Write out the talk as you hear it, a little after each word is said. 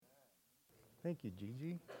Thank you,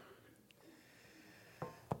 Gigi.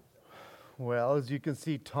 Well, as you can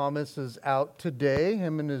see, Thomas is out today.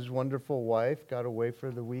 Him and his wonderful wife got away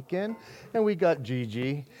for the weekend, and we got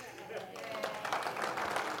Gigi.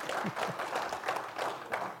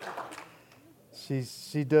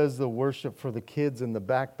 She does the worship for the kids in the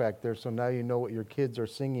back there, so now you know what your kids are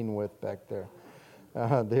singing with back there.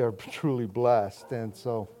 They are truly blessed, and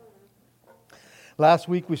so... Last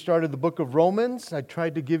week we started the book of Romans. I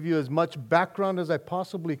tried to give you as much background as I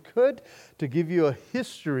possibly could to give you a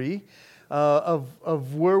history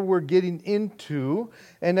of where we're getting into.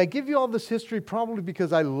 And I give you all this history probably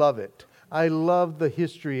because I love it. I love the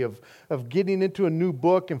history of getting into a new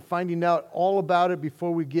book and finding out all about it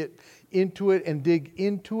before we get into it and dig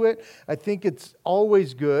into it. I think it's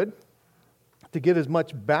always good to get as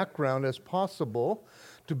much background as possible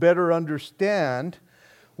to better understand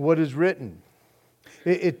what is written.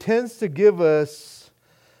 It tends to give us,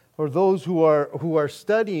 or those who are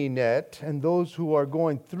studying it and those who are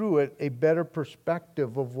going through it, a better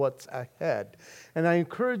perspective of what's ahead. And I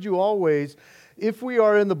encourage you always, if we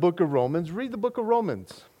are in the book of Romans, read the book of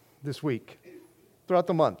Romans this week, throughout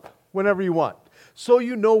the month, whenever you want. So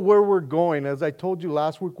you know where we're going. As I told you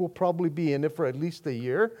last week, we'll probably be in it for at least a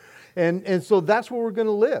year. And so that's where we're going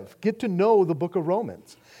to live. Get to know the book of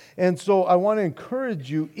Romans. And so I want to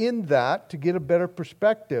encourage you in that to get a better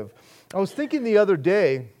perspective. I was thinking the other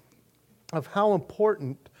day of how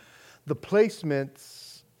important the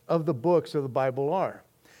placements of the books of the Bible are.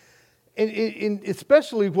 And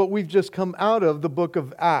especially what we've just come out of, the book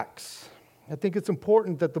of Acts. I think it's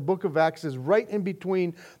important that the book of Acts is right in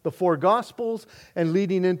between the four Gospels and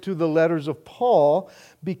leading into the letters of Paul,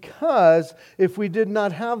 because if we did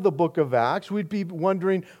not have the book of Acts, we'd be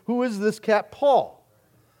wondering, who is this cat Paul?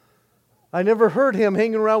 I never heard him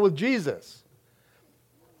hanging around with Jesus.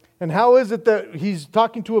 And how is it that he's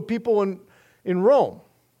talking to a people in Rome?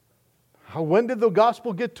 When did the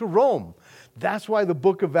gospel get to Rome? That's why the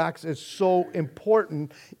book of Acts is so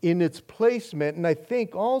important in its placement. And I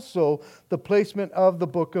think also the placement of the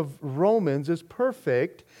book of Romans is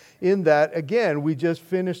perfect in that, again, we just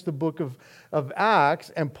finished the book of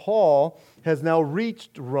Acts and Paul has now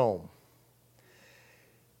reached Rome.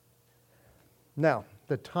 Now,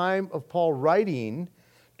 the time of Paul writing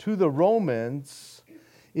to the Romans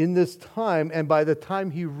in this time, and by the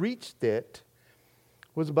time he reached it,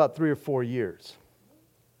 was about 3 or 4 years.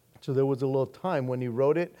 So there was a little time when he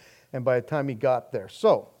wrote it, and by the time he got there.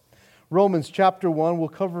 So, Romans chapter 1, we'll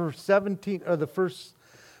cover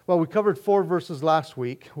we covered 4 verses last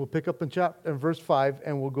week. We'll pick up in verse 5,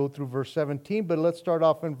 and we'll go through verse 17, but let's start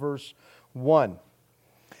off in verse 1.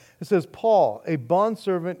 It says, Paul, a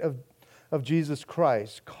bondservant of Jesus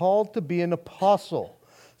Christ, called to be an apostle,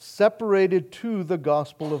 separated to the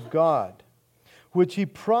gospel of God, which he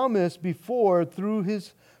promised before through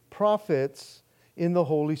his prophets in the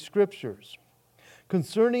Holy Scriptures,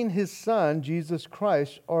 concerning his Son, Jesus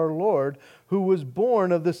Christ, our Lord, who was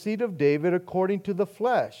born of the seed of David according to the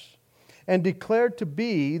flesh, and declared to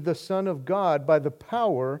be the Son of God by the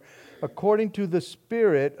power, according to the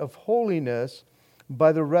Spirit of holiness,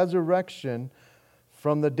 by the resurrection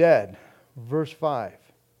from the dead. Verse 5.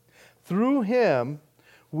 Through him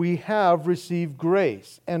we have received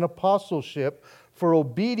grace and apostleship for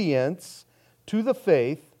obedience to the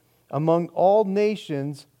faith among all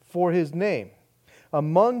nations for his name,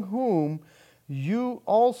 among whom you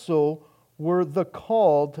also were the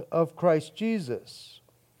called of Christ Jesus.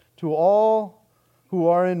 To all who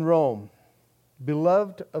are in Rome,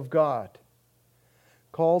 beloved of God,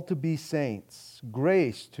 called to be saints,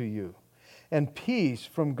 grace to you, and peace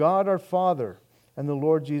from God our Father and the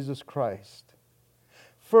Lord Jesus Christ.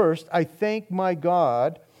 First, I thank my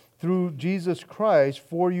God through Jesus Christ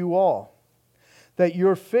for you all, that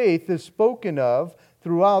your faith is spoken of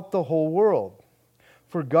throughout the whole world.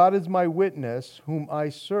 For God is my witness, whom I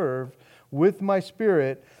serve with my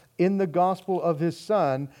spirit in the gospel of his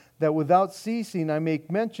Son, that without ceasing I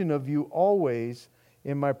make mention of you always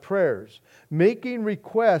in my prayers, making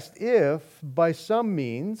request if by some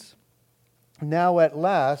means, now at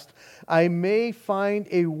last, I may find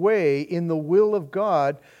a way in the will of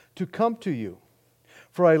God to come to you.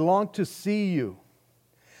 For I long to see you,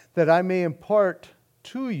 that I may impart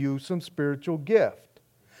to you some spiritual gift,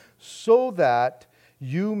 so that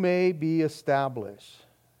you may be established.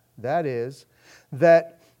 That is,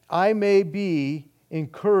 that I may be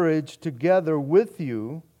encouraged together with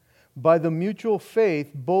you by the mutual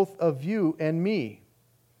faith both of you and me.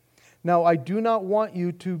 Now I do not want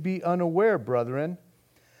you to be unaware, brethren,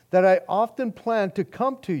 that I often planned to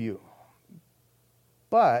come to you,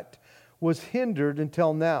 but was hindered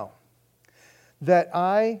until now, that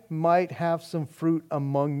I might have some fruit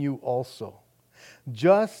among you also,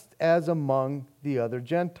 just as among the other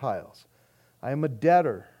Gentiles. I am a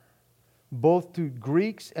debtor, both to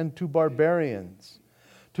Greeks and to barbarians,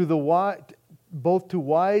 both to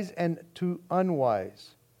wise and to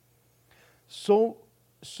unwise. So,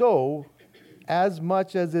 as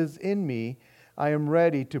much as is in me, I am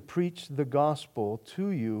ready to preach the gospel to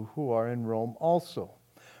you who are in Rome also.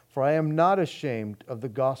 For I am not ashamed of the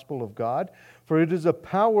gospel of God, for it is a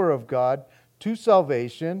power of God to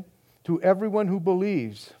salvation to everyone who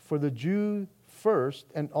believes, for the Jew first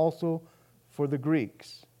and also for the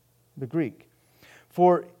Greek.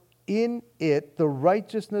 For in it the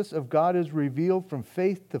righteousness of God is revealed from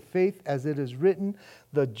faith to faith, as it is written,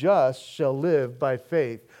 the just shall live by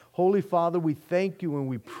faith. Holy Father, we thank you and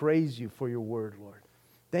we praise you for your word, Lord.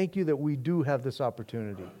 Thank you that we do have this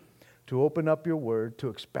opportunity to open up your word, to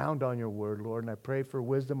expound on your word, Lord. And I pray for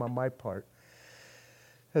wisdom on my part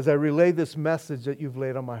as I relay this message that you've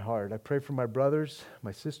laid on my heart. I pray for my brothers,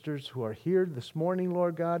 my sisters who are here this morning,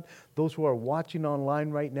 Lord God, those who are watching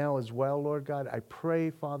online right now as well, Lord God. I pray,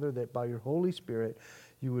 Father, that by your Holy Spirit,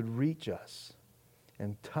 you would reach us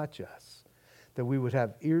and touch us, that we would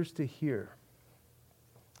have ears to hear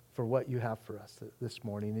for what you have for us this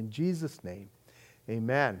morning. In Jesus' name,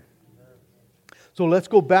 amen. So let's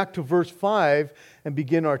go back to verse 5 and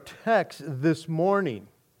begin our text this morning.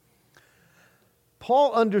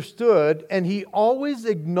 Paul understood, and he always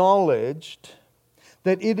acknowledged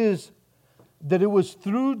that it was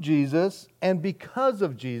through Jesus and because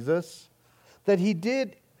of Jesus that he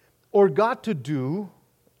did or got to do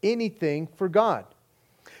anything for God.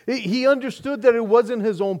 He understood that it wasn't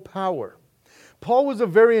his own power. Paul was a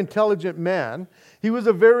very intelligent man. He was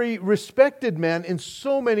a very respected man in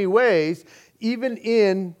so many ways, even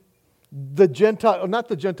in the Gentile, not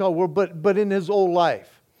the Gentile world, but in his old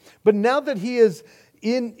life. But now that he is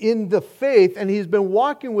in the faith and he's been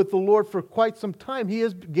walking with the Lord for quite some time, he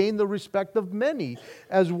has gained the respect of many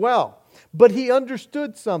as well. But he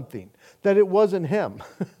understood something, that it wasn't him.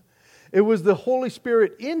 It was the Holy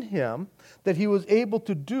Spirit in him that he was able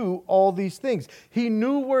to do all these things. He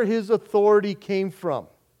knew where his authority came from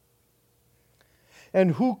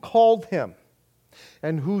and who called him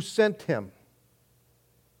and who sent him.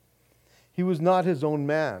 He was not his own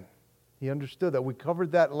man. He understood that. We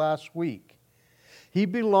covered that last week. He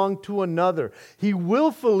belonged to another. He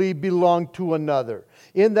willfully belonged to another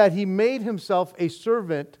in that he made himself a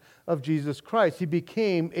servant of Jesus Christ. He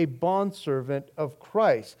became a bondservant of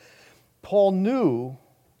Christ. Paul knew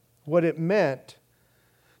what it meant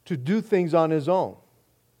to do things on his own.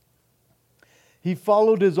 He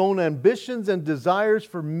followed his own ambitions and desires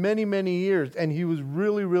for many, many years, and he was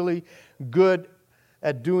really, really good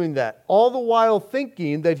at doing that, all the while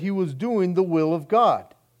thinking that he was doing the will of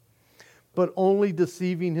God, but only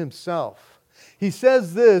deceiving himself. He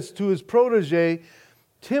says this to his protege,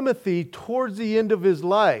 Timothy, towards the end of his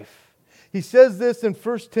life. He says this in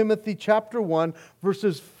 1 Timothy chapter 1,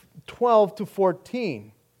 verses 12 to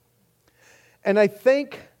 14. And I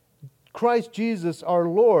thank Christ Jesus our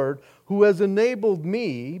Lord, who has enabled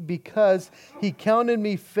me because he counted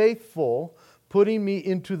me faithful, putting me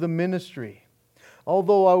into the ministry.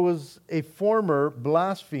 Although I was a former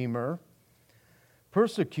blasphemer,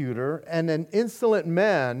 persecutor, and an insolent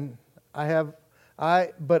man,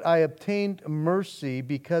 but I obtained mercy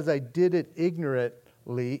because I did it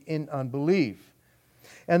ignorantly in unbelief.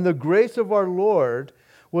 And the grace of our Lord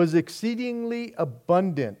was exceedingly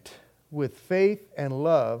abundant with faith and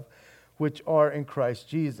love which are in Christ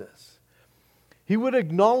Jesus. He would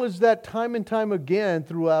acknowledge that time and time again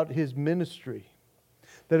throughout his ministry,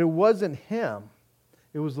 that it wasn't him,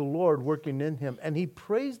 it was the Lord working in him. And he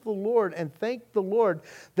praised the Lord and thanked the Lord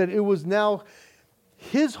that it was now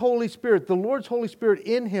his Holy Spirit, the Lord's Holy Spirit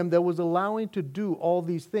in him, that was allowing to do all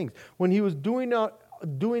these things. When he was doing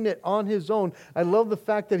it on his own, I love the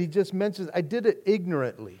fact that he just mentions, I did it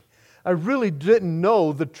ignorantly. I really didn't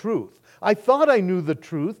know the truth. I thought I knew the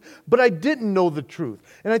truth, but I didn't know the truth.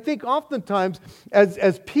 And I think oftentimes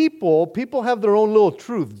as people have their own little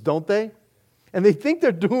truths, don't they? And they think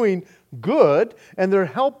they're doing good and they're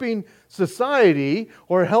helping society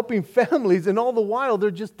or helping families, and all the while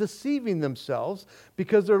they're just deceiving themselves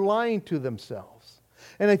because they're lying to themselves.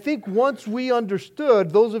 And I think once we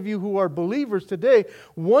understood, those of you who are believers today,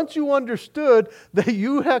 once you understood that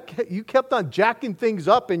you kept on jacking things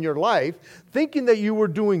up in your life, thinking that you were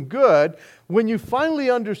doing good, when you finally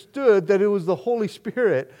understood that it was the Holy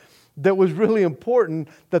Spirit that was really important,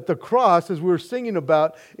 that the cross, as we were singing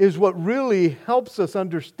about, is what really helps us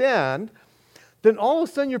understand, then all of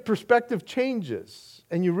a sudden your perspective changes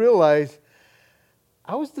and you realize,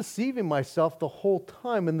 I was deceiving myself the whole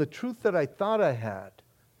time, and the truth that I thought I had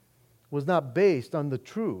was not based on the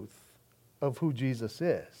truth of who Jesus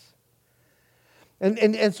is.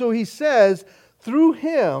 And so he says, through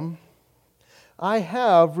him I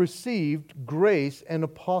have received grace and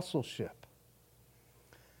apostleship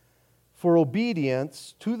for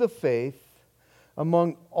obedience to the faith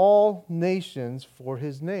among all nations for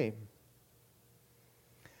his name.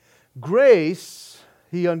 Grace,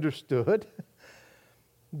 he understood,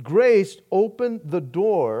 grace opened the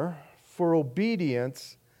door for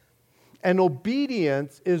obedience, and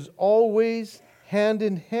obedience is always hand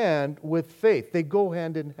in hand with faith. They go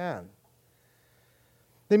hand in hand.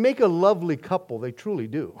 They make a lovely couple, they truly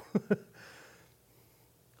do.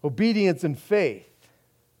 Obedience and faith.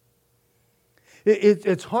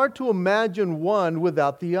 It's hard to imagine one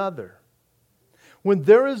without the other. When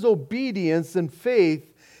there is obedience and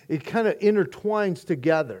faith, it kind of intertwines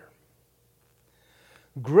together.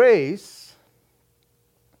 Grace,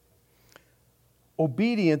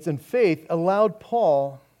 obedience, and faith allowed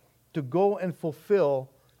Paul to go and fulfill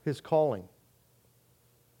his calling.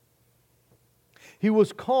 He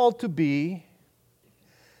was called to be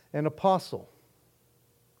an apostle.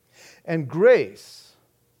 And grace,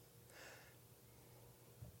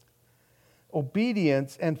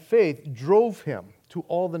 obedience, and faith drove him to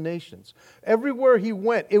all the nations. Everywhere he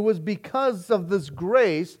went, it was because of this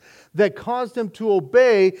grace that caused him to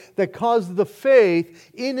obey, that caused the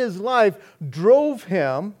faith in his life, drove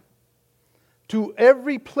him to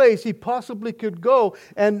every place he possibly could go,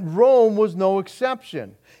 and Rome was no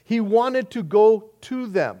exception. He wanted to go to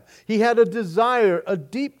them. He had a desire, a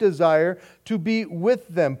deep desire, to be with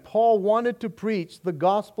them. Paul wanted to preach the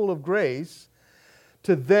gospel of grace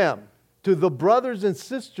to them, to the brothers and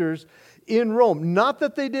sisters in Rome. Not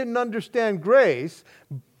that they didn't understand grace,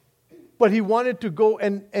 but he wanted to go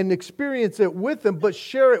and experience it with them, but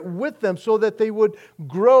share it with them so that they would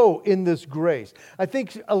grow in this grace. I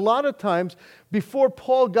think a lot of times, before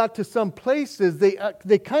Paul got to some places,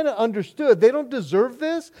 they kind of understood they don't deserve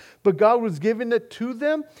this, but God was giving it to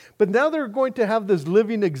them. But now they're going to have this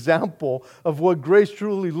living example of what grace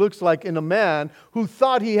truly looks like in a man who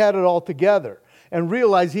thought he had it all together and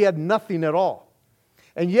realized he had nothing at all.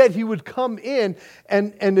 And yet he would come in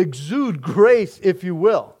and exude grace, if you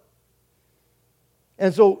will.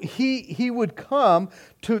 And so he would come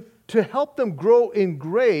to help them grow in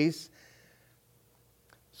grace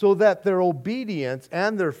so that their obedience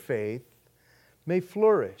and their faith may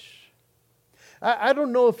flourish. I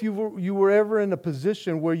don't know if you were ever in a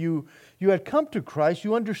position where you had come to Christ,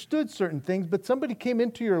 you understood certain things, but somebody came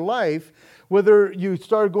into your life, whether you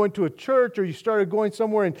started going to a church or you started going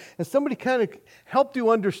somewhere, and somebody kind of helped you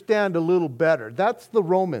understand a little better. That's the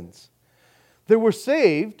Romans. They were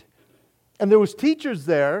saved, and there was teachers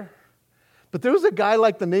there, but there was a guy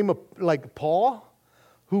like the name of like Paul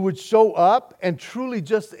who would show up and truly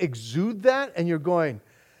just exude that, and you're going,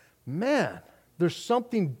 man, there's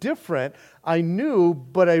something different. I knew,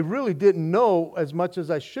 but I really didn't know as much as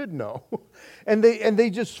I should know. and they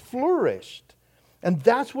just flourished. And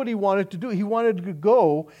that's what he wanted to do. He wanted to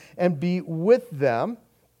go and be with them.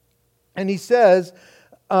 And he says,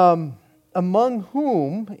 among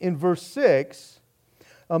whom, in verse 6,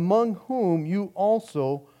 among whom you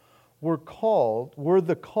also were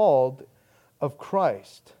the called of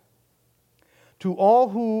Christ. To all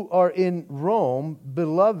who are in Rome,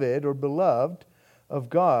 beloved or beloved of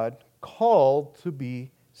God, called to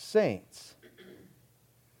be saints.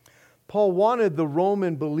 Paul wanted the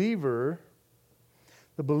Roman believers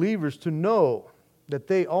to know that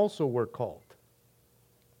they also were called.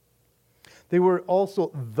 They were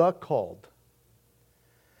also the called.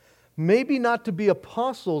 Maybe not to be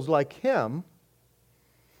apostles like him,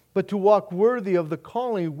 but to walk worthy of the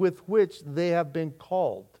calling with which they have been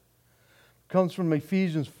called. It comes from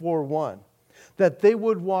Ephesians 4:1. That they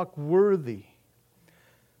would walk worthy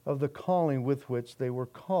of the calling with which they were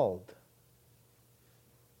called.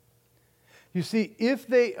 You see, if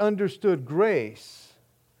they understood grace,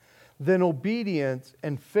 then obedience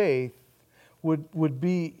and faith would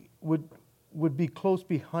be close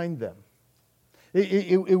behind them.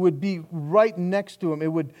 It would be right next to them.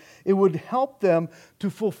 It would help them to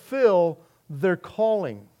fulfill their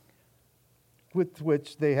calling with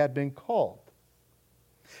which they had been called.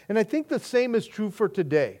 And I think the same is true for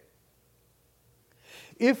today.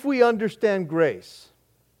 If we understand grace,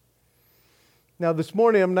 now this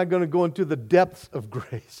morning I'm not going to go into the depths of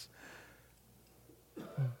grace,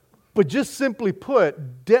 but just simply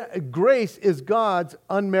put, grace is God's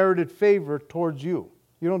unmerited favor towards you.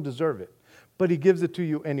 You don't deserve it, but He gives it to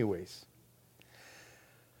you anyways.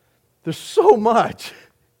 There's so much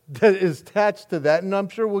that is attached to that. And I'm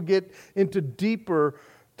sure we'll get into deeper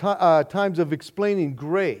times of explaining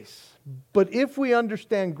grace. But if we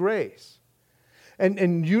understand grace,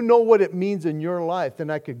 and you know what it means in your life, then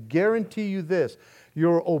I could guarantee you this: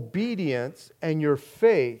 your obedience and your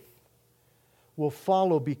faith will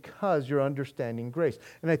follow because you're understanding grace.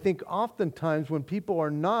 And I think oftentimes when people are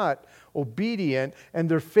not obedient and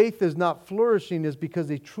their faith is not flourishing is because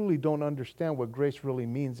they truly don't understand what grace really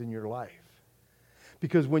means in your life.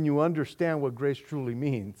 Because when you understand what grace truly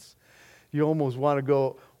means, you almost want to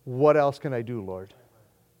go, what else can I do, Lord?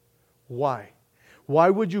 Why? Why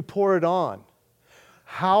would you pour it on?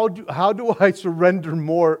 How do I surrender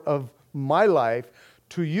more of my life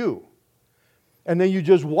to you? And then you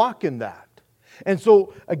just walk in that. And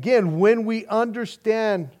so, again, when we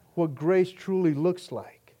understand what grace truly looks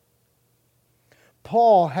like,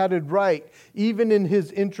 Paul had it right, even in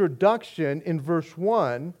his introduction in verse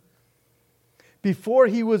 1, before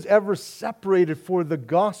he was ever separated for the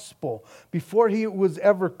gospel, before he was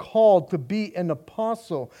ever called to be an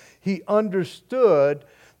apostle, he understood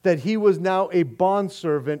that he was now a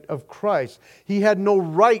bondservant of Christ. He had no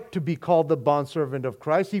right to be called the bondservant of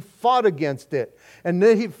Christ. He fought against it. And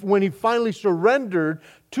then when he finally surrendered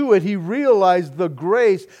to it, he realized the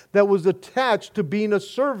grace that was attached to being a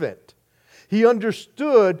servant. He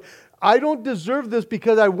understood, I don't deserve this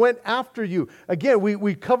because I went after you. Again,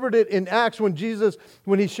 we covered it in Acts when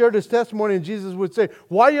he shared his testimony, and Jesus would say,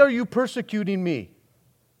 why are you persecuting me?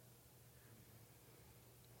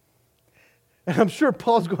 And I'm sure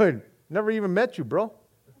Paul's going, never even met you, bro.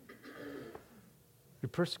 You're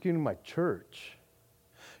persecuting my church.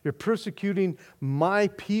 You're persecuting my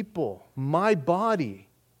people, my body.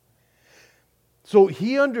 So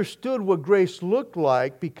he understood what grace looked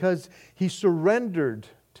like because he surrendered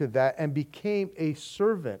to that and became a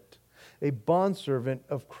servant, a bondservant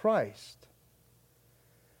of Christ.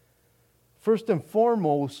 First and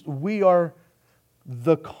foremost, we are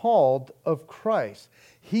the called of Christ.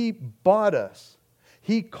 He bought us.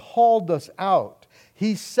 He called us out.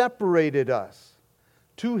 He separated us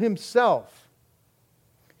to Himself.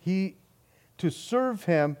 To serve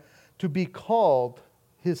Him, to be called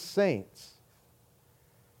His saints.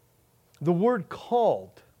 The word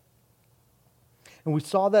called, and we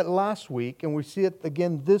saw that last week, and we see it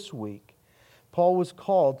again this week. Paul was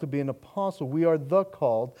called to be an apostle. We are the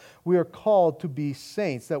called. We are called to be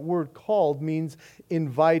saints. That word called means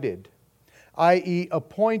invited, i.e.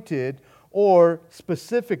 appointed, or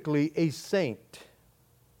specifically a saint.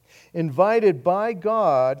 Invited by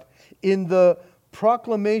God in the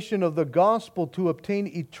proclamation of the gospel to obtain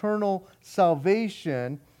eternal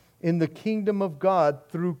salvation in the kingdom of God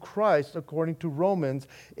through Christ, according to Romans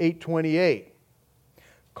 8:28.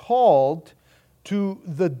 Called to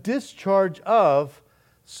the discharge of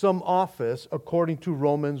some office, according to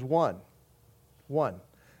Romans 1,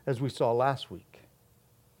 as we saw last week.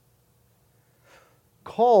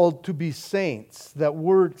 Called to be saints. That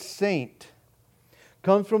word saint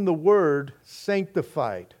comes from the word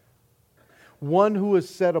sanctified. One who is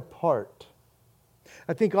set apart.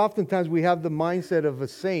 I think oftentimes we have the mindset of a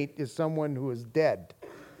saint is someone who is dead.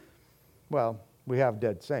 Well, we have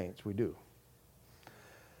dead saints, we do.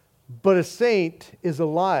 But a saint is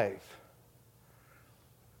alive.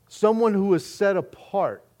 Someone who is set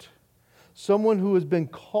apart. Someone who has been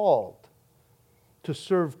called to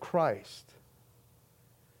serve Christ.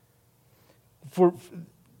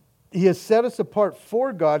 He has set us apart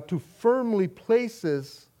for God to firmly place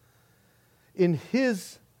us in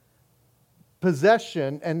His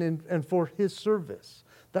possession and for His service.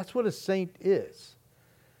 That's what a saint is.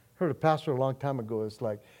 I heard a pastor a long time ago, it's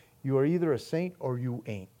like, you are either a saint or you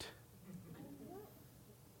ain't.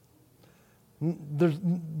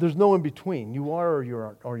 There's no in between. You are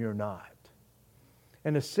or you're not.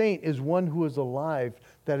 And a saint is one who is alive,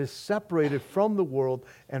 that is separated from the world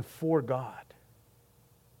and for God.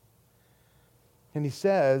 And he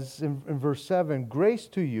says in verse 7, grace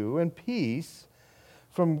to you and peace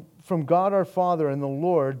from God our Father and the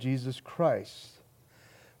Lord Jesus Christ.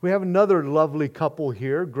 We have another lovely couple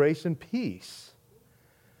here, grace and peace.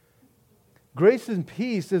 Grace and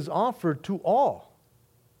peace is offered to all.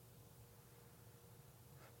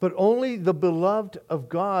 But only the beloved of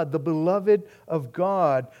God,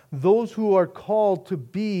 those who are called to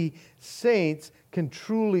be saints, can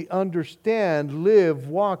truly understand, live,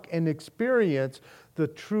 walk, and experience the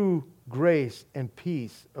true grace and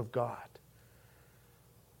peace of God.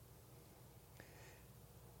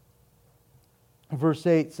 Verse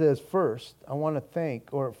 8 says,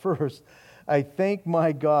 I thank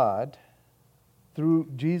my God through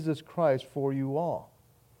Jesus Christ for you all,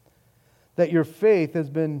 that your faith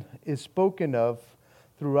is spoken of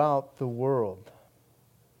throughout the world.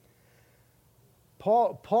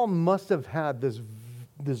 Paul must have had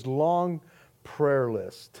this long prayer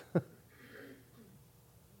list.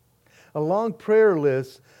 A long prayer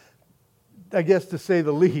list, I guess to say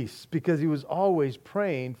the least, because he was always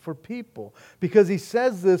praying for people. Because he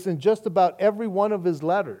says this in just about every one of his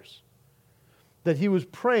letters, that he was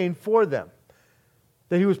praying for them.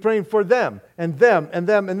 That he was praying for them, and them, and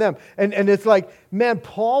them, and them. And it's like, man,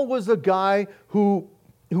 Paul was a guy who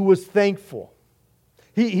was thankful.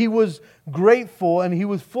 He was grateful, and he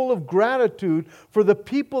was full of gratitude for the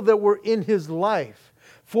people that were in his life,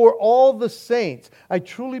 for all the saints. I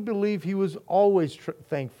truly believe he was always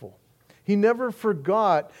thankful. He never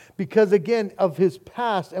forgot, because again of his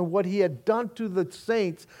past and what he had done to the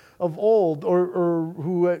saints of old, or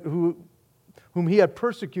whom he had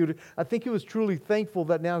persecuted. I think he was truly thankful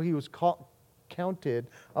that now he was counted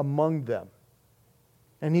among them.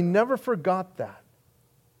 And he never forgot that.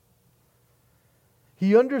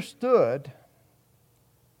 He understood,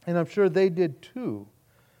 and I'm sure they did too,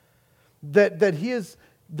 that he is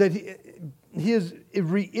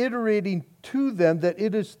reiterating to them that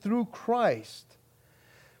it is through Christ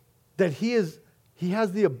that he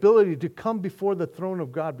has the ability to come before the throne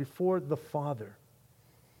of God, before the Father,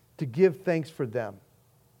 to give thanks for them.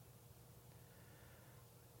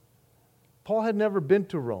 Paul had never been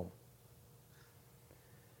to Rome,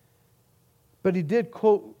 but he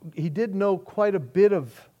did know quite a bit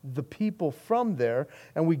of the people from there,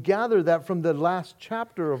 and we gather that from the last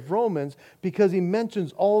chapter of Romans, because he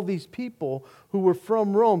mentions all these people who were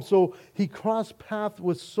from Rome. So he crossed paths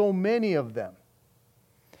with so many of them,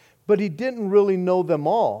 but he didn't really know them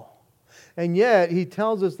all. And yet he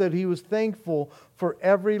tells us that he was thankful for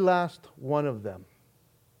every last one of them.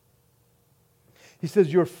 He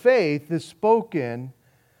says, your faith is spoken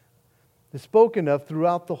of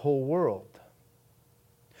throughout the whole world.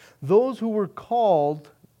 Those who were called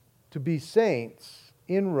to be saints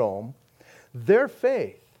in Rome, their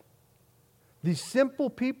faith, these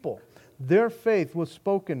simple people, their faith was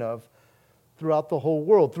spoken of throughout the whole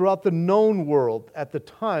world, throughout the known world at the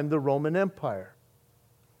time, the Roman Empire.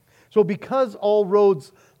 So because all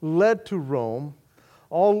roads led to Rome,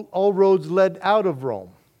 all roads led out of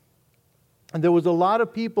Rome. And there was a lot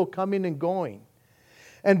of people coming and going.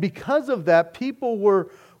 And because of that, people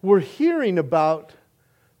were hearing about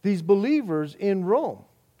these believers in Rome.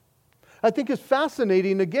 I think it's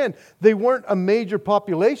fascinating. Again, they weren't a major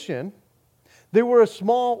population. They were a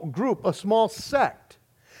small group, a small sect.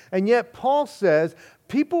 And yet Paul says,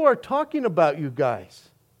 people are talking about you guys.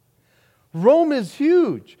 Rome is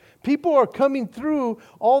huge. People are coming through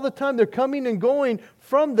all the time. They're coming and going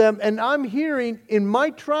from them. And I'm hearing in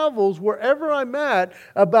my travels, wherever I'm at,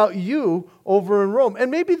 about you over in Rome.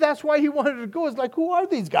 And maybe that's why he wanted to go. It's like, who are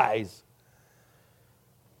these guys?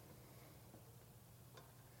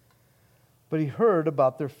 But he heard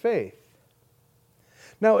about their faith.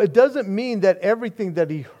 Now, it doesn't mean that everything that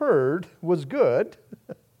he heard was good.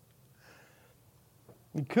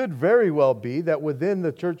 It could very well be that within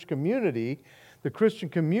the church community, the Christian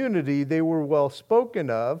community, they were well spoken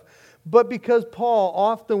of. But because Paul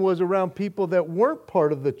often was around people that weren't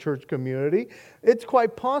part of the church community, it's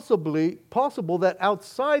quite possible that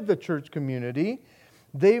outside the church community,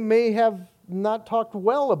 they may have not talked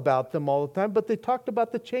well about them all the time, but they talked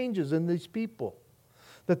about the changes in these people.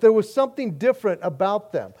 That there was something different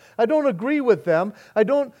about them. I don't agree with them. I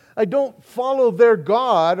don't follow their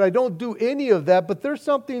God. I don't do any of that, but there's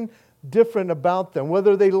something different about them.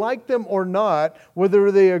 Whether they liked them or not,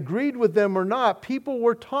 whether they agreed with them or not, people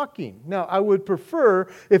were talking. Now, I would prefer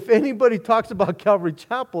if anybody talks about Calvary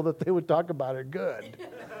Chapel that they would talk about it good.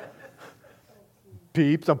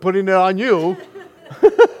 Peeps, I'm putting it on you.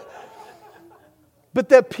 But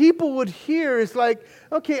that people would hear is like,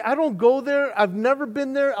 okay, I don't go there. I've never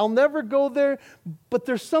been there. I'll never go there. But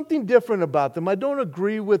there's something different about them. I don't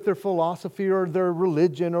agree with their philosophy or their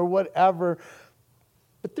religion or whatever.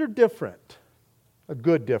 But they're different. A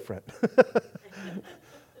good different.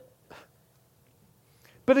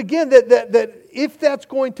 But again, that if that's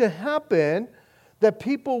going to happen, that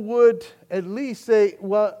people would at least say,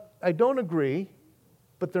 well, I don't agree,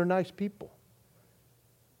 but they're nice people.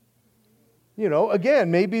 You know,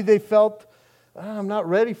 again, maybe they felt, I'm not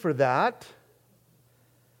ready for that.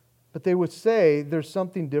 But they would say there's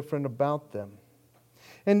something different about them.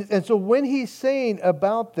 And so when he's saying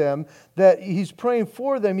about them that he's praying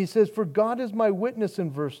for them, he says, for God is my witness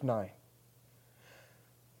in verse 9.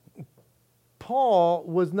 Paul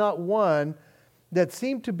was not one that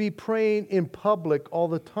seemed to be praying in public all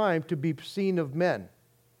the time to be seen of men.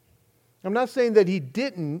 I'm not saying that he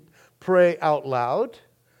didn't pray out loud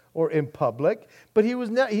or in public, but he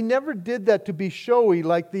never did that to be showy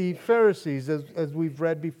like the Pharisees, as we've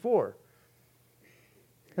read before.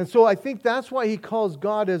 And so I think that's why he calls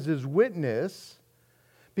God as his witness,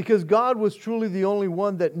 because God was truly the only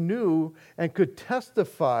one that knew and could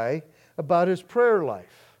testify about his prayer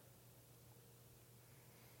life.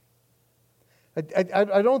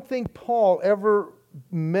 I don't think Paul ever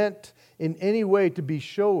meant in any way to be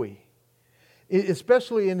showy,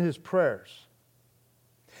 especially in his prayers.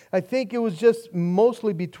 I think it was just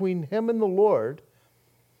mostly between him and the Lord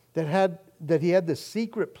that he had this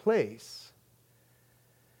secret place.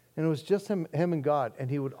 And it was just him and God. And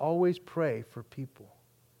he would always pray for people.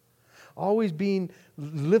 Always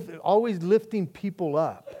lifting people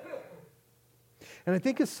up. And I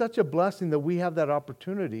think it's such a blessing that we have that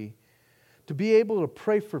opportunity to be able to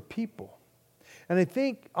pray for people. And I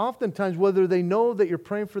think oftentimes, whether they know that you're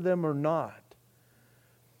praying for them or not,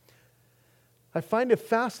 I find it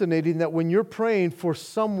fascinating that when you're praying for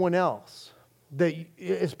someone else, that,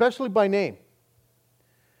 especially by name,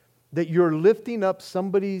 that you're lifting up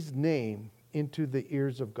somebody's name into the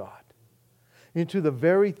ears of God, into the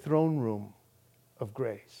very throne room of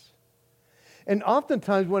grace. And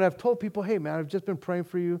oftentimes when I've told people, hey man, I've just been praying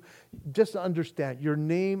for you, just to understand, your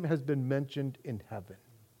name has been mentioned in heaven.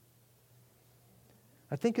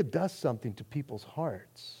 I think it does something to people's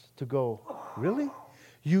hearts to go, really?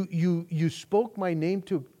 You spoke my name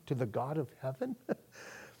to the God of heaven?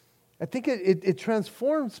 I think it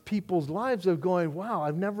transforms people's lives of going, wow,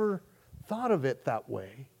 I've never thought of it that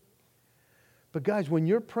way. But guys, when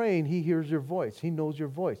you're praying, he hears your voice. He knows your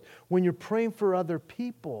voice. When you're praying for other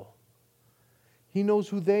people, he knows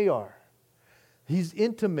who they are. He's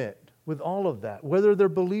intimate with all of that, whether they're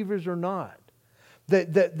believers or not.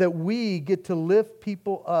 That we get to lift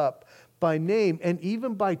people up by name and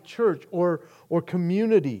even by church or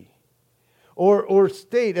community or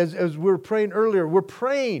state. As we were praying earlier, we're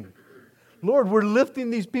praying. Lord, we're lifting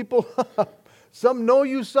these people up. Some know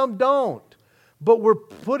you, some don't. But we're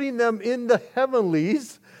putting them in the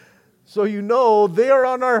heavenlies so you know they are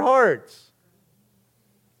on our hearts.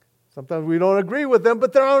 Sometimes we don't agree with them,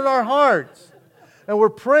 but they're on our hearts. And we're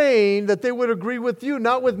praying that they would agree with you,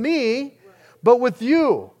 not with me, but with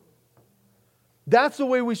you. That's the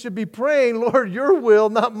way we should be praying. Lord, your will,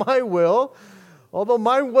 not my will. Although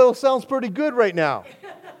my will sounds pretty good right now.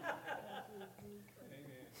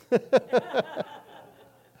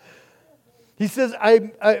 He says,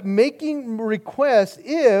 I'm making requests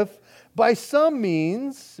if by some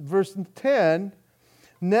means, verse 10,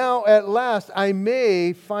 now at last I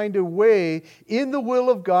may find a way in the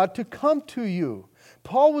will of God to come to you.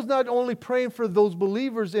 Paul was not only praying for those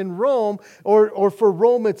believers in Rome or for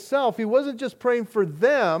Rome itself. He wasn't just praying for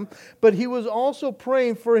them, but he was also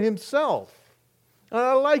praying for himself. And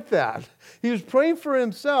I like that. He was praying for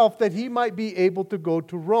himself that he might be able to go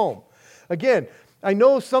to Rome. Again, I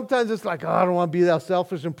know sometimes it's like, oh, I don't want to be that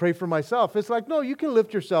selfish and pray for myself. It's like, no, you can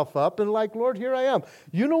lift yourself up and like, Lord, here I am.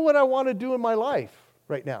 You know what I want to do in my life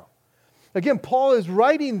right now. Again, Paul is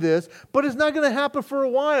writing this, but it's not going to happen for a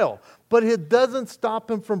while. But it doesn't stop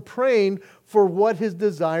him from praying for what his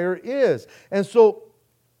desire is. And so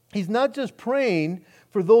he's not just praying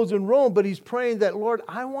for those in Rome, but he's praying that, Lord,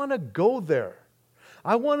 I want to go there.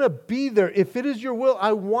 I want to be there. If it is your will,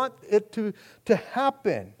 I want it to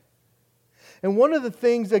happen. And one of the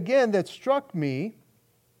things, again, that struck me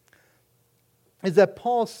is that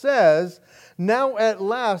Paul says, now at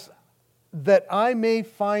last, that I may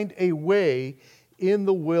find a way in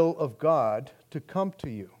the will of God to come to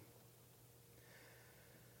you.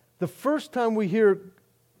 The first time we hear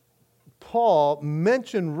Paul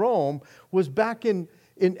mention Rome was back in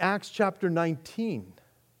Acts chapter 19,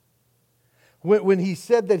 when he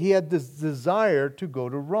said that he had this desire to go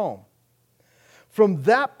to Rome. From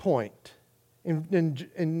that point,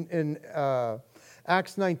 in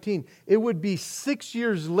Acts 19, it would be 6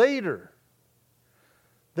 years later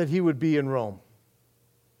that he would be in Rome.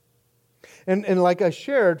 And like I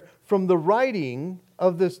shared, from the writing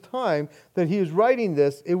of this time that he was writing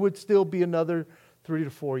this, it would still be another 3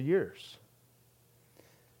 to 4 years.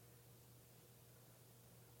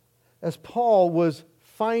 As Paul was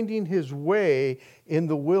finding his way in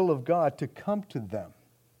the will of God to come to them.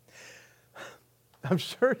 I'm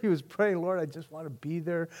sure he was praying, Lord, I just want to be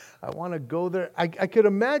there. I want to go there. I could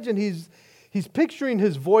imagine he's picturing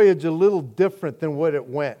his voyage a little different than what it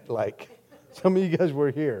went like. Some of you guys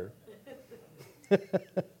were here.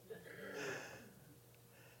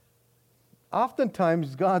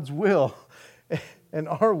 Oftentimes, God's will and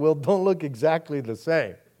our will don't look exactly the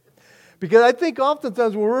same. Because I think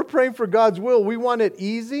oftentimes when we're praying for God's will, we want it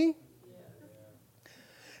easy.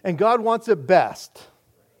 And God wants it best.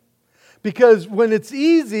 Because when it's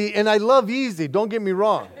easy, and I love easy, don't get me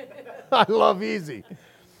wrong. I love easy.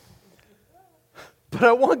 But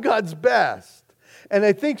I want God's best. And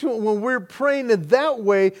I think when we're praying in that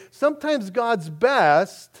way, sometimes God's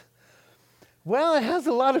best, well, it has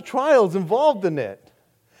a lot of trials involved in it.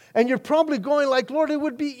 And you're probably going like, Lord, it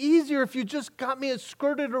would be easier if you just got me and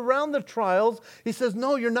skirted around the trials. He says,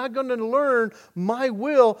 no, you're not going to learn my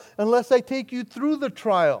will unless I take you through the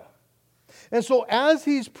trial. And so as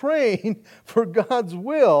he's praying for God's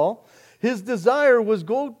will, his desire was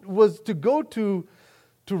to go to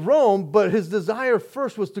Rome, but his desire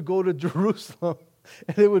first was to go to Jerusalem.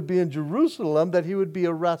 And it would be in Jerusalem that he would be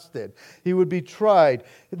arrested. He would be tried.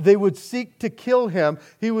 They would seek to kill him.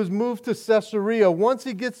 He was moved to Caesarea. Once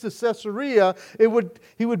he gets to Caesarea, he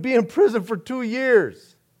would be in prison for 2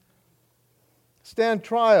 years, stand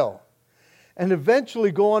trial, and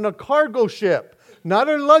eventually go on a cargo ship, not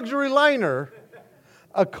a luxury liner,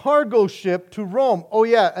 a cargo ship to Rome. Oh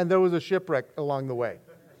yeah, and there was a shipwreck along the way.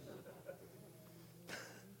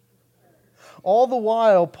 All the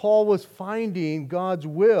while, Paul was finding God's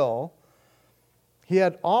will. He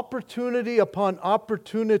had opportunity upon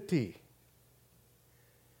opportunity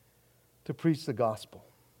to preach the gospel.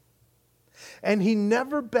 And he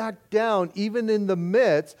never backed down, even in the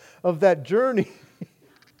midst of that journey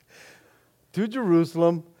to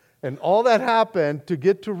Jerusalem and all that happened to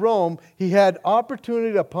get to Rome. He had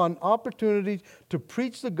opportunity upon opportunity to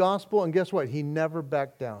preach the gospel, and guess what? He never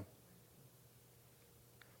backed down.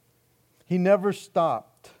 He never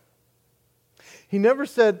stopped. He never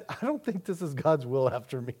said, I don't think this is God's will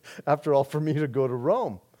after all, for me to go to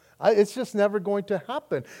Rome. It's just never going to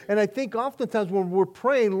happen. And I think oftentimes when we're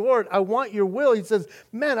praying, Lord, I want your will, he says,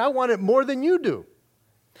 man, I want it more than you do.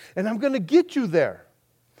 And I'm going to get you there.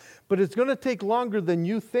 But it's going to take longer than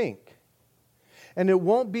you think. And it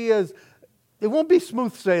won't be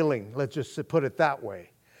smooth sailing, let's just put it that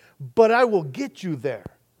way. But I will get you there.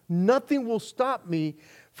 Nothing will stop me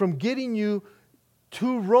from getting you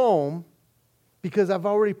to Rome, because I've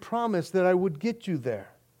already promised that I would get you there.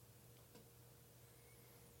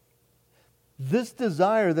 This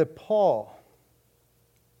desire that Paul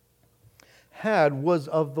had was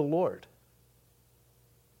of the Lord.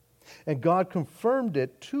 And God confirmed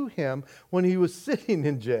it to him when he was sitting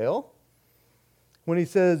in jail, when he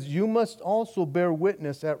says, you must also bear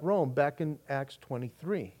witness at Rome, back in Acts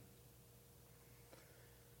 23.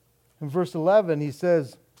 In verse 11, he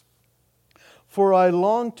says, for I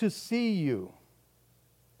long to see you,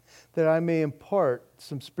 that I may impart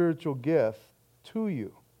some spiritual gift to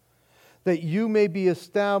you, that you may be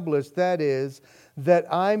established, that is,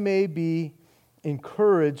 that I may be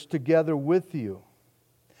encouraged together with you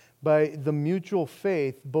by the mutual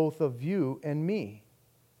faith both of you and me.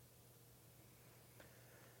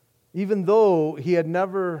 Even though he had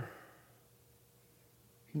never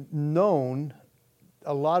known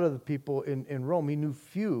a lot of the people in Rome, he knew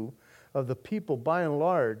few of the people by and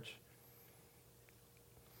large.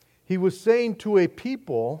 He was saying to a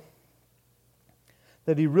people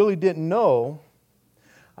that he really didn't know,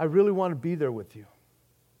 I really want to be there with you.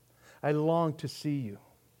 I long to see you.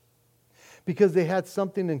 Because they had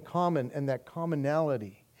something in common, and that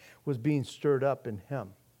commonality was being stirred up in him.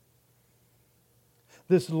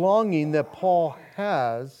 This longing that Paul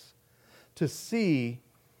has to see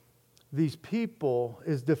these people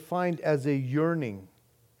is defined as a yearning,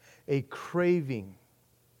 a craving.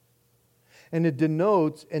 And it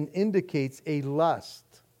denotes and indicates a lust,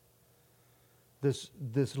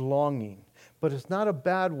 this longing. But it's not a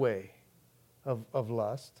bad way of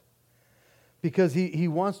lust, because he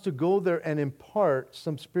wants to go there and impart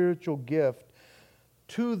some spiritual gift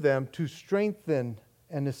to them to strengthen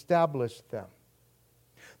and establish them.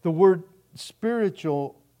 The word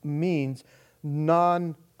spiritual means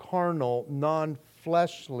non-carnal,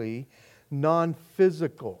 non-fleshly,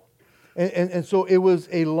 non-physical. And so it was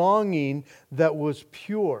a longing that was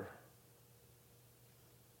pure.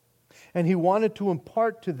 And he wanted to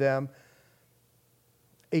impart to them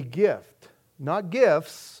a gift. Not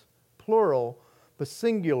gifts, plural, but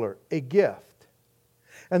singular, a gift.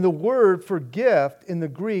 And the word for gift in the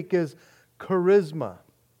Greek is charisma.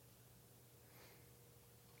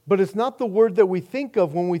 But it's not the word that we think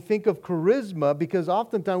of when we think of charisma, because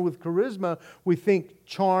oftentimes with charisma we think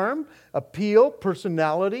charm, appeal,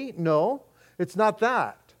 personality. No, it's not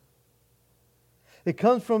that. It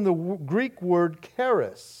comes from the Greek word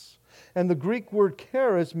charis. And the Greek word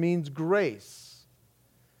charis means grace.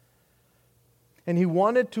 And he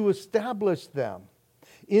wanted to establish them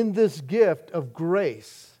in this gift of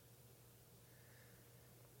grace.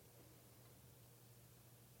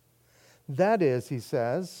 That is, he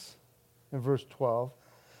says in verse 12,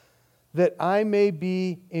 that I may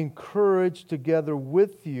be encouraged together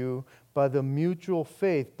with you by the mutual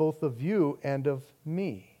faith, both of you and of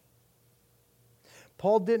me.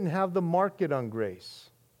 Paul didn't have the market on grace,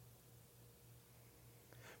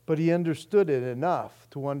 but he understood it enough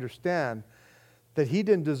to understand that he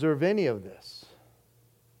didn't deserve any of this.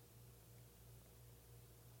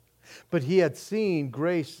 But he had seen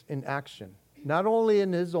grace in action, not only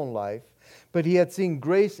in his own life, but he had seen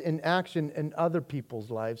grace in action in other people's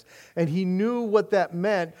lives. And he knew what that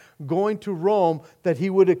meant going to Rome, that he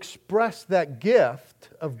would express that gift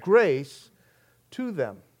of grace to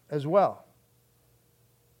them as well.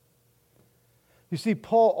 You see,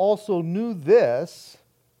 Paul also knew this,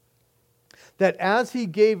 that as he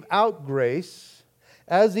gave out grace,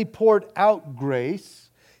 as he poured out grace,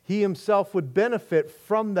 he himself would benefit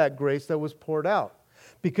from that grace that was poured out,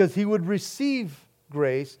 because he would receive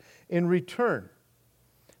grace in return.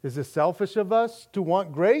 Is it selfish of us to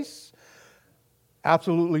want grace?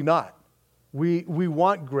 Absolutely not. We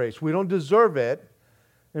want grace. We don't deserve it.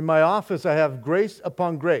 In my office, I have grace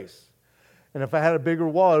upon grace. And if I had a bigger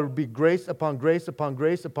wall, it would be grace upon grace upon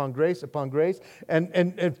grace upon grace upon grace,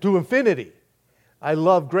 and to infinity. I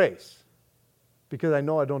love grace because I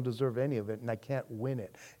know I don't deserve any of it, and I can't win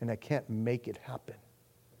it, and I can't make it happen.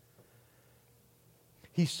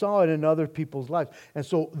 He saw it in other people's lives. And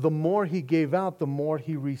so the more he gave out, the more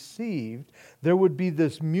he received. There would be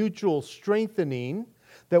this mutual strengthening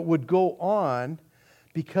that would go on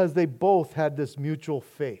because they both had this mutual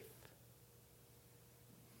faith.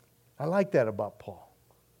 I like that about Paul.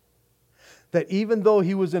 That even though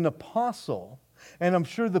he was an apostle, and I'm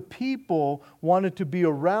sure the people wanted to be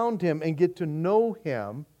around him and get to know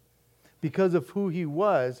him because of who he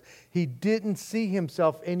was, he didn't see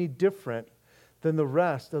himself any different than the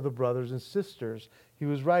rest of the brothers and sisters he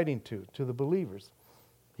was writing to the believers.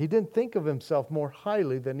 He didn't think of himself more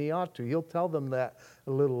highly than he ought to. He'll tell them that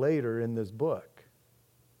a little later in this book.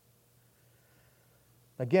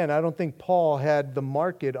 Again, I don't think Paul had the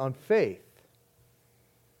market on faith.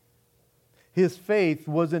 His faith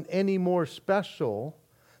wasn't any more special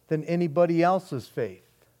than anybody else's faith.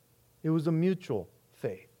 It was a mutual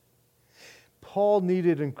faith. Paul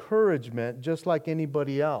needed encouragement just like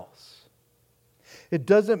anybody else. It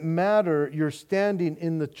doesn't matter your standing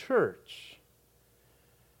in the church,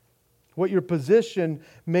 what your position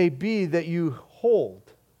may be that you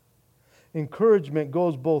hold. Encouragement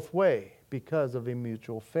goes both ways because of a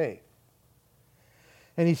mutual faith.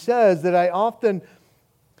 And he says that I often...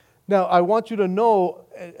 Now, I want you to know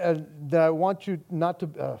that I want you not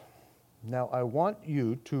to... now, I want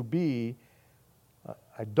you to be...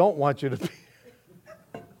 I don't want you to be...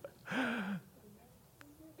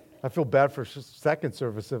 I feel bad for second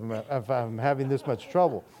service if I'm having this much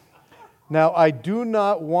trouble. Now, I do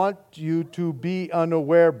not want you to be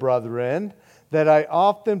unaware, brethren, that I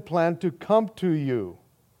often planned to come to you,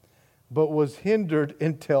 but was hindered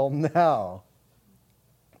until now.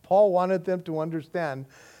 Paul wanted them to understand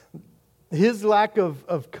his lack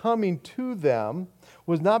of coming to them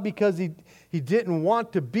was not because he didn't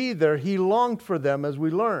want to be there. He longed for them, as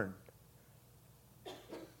we learned.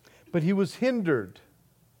 But he was hindered.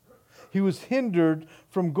 He was hindered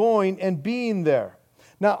from going and being there.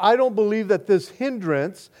 Now, I don't believe that this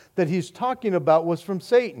hindrance that he's talking about was from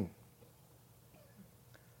Satan.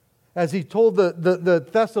 As he told the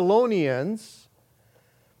Thessalonians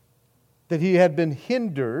that he had been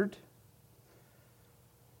hindered.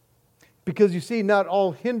 Because you see, not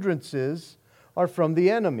all hindrances are from the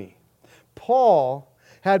enemy. Paul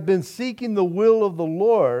had been seeking the will of the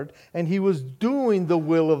Lord, and he was doing the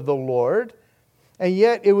will of the Lord, and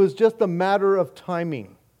yet it was just a matter of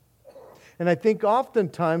timing. And I think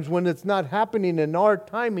oftentimes when it's not happening in our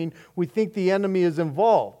timing, we think the enemy is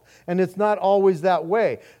involved. And it's not always that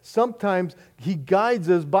way. Sometimes he guides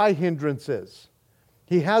us by hindrances.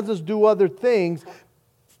 He has us do other things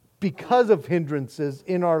because of hindrances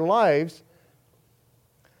in our lives.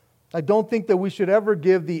 I don't think that we should ever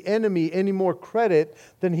give the enemy any more credit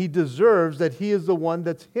than he deserves, that he is the one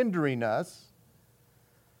that's hindering us.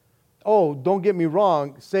 Oh, don't get me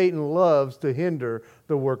wrong, Satan loves to hinder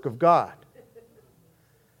the work of God.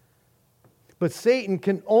 But Satan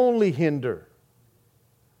can only hinder.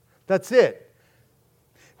 That's it.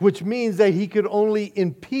 Which means that he could only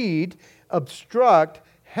impede, obstruct,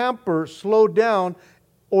 hamper, slow down,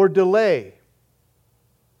 or delay.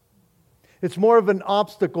 It's more of an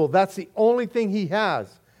obstacle. That's the only thing he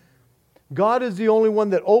has. God is the only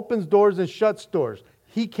one that opens doors and shuts doors.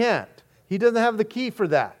 He can't. He doesn't have the key for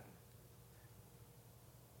that.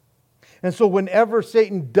 And so whenever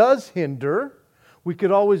Satan does hinder, we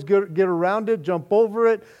could always get around it, jump over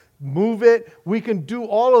it, move it. We can do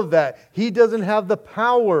all of that. He doesn't have the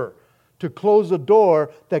power to close a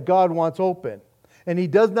door that God wants open. And He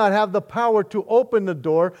does not have the power to open the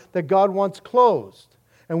door that God wants closed.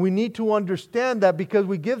 And we need to understand that because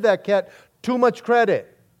we give that cat too much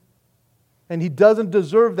credit. And he doesn't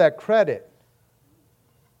deserve that credit.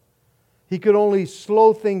 He could only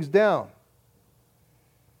slow things down.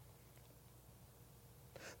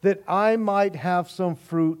 That I might have some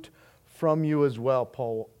fruit from you as well,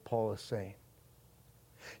 Paul is saying.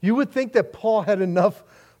 You would think that Paul had enough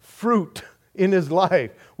fruit in his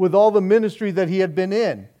life with all the ministry that he had been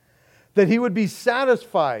in, that he would be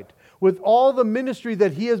satisfied with all the ministry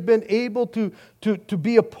that he has been able to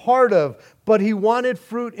be a part of, but he wanted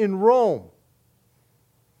fruit in Rome.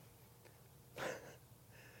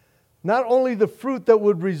 Not only the fruit that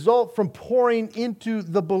would result from pouring into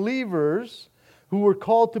the believers who were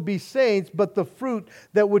called to be saints, but the fruit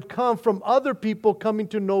that would come from other people coming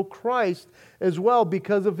to know Christ as well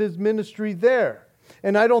because of his ministry there.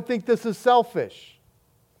 And I don't think this is selfish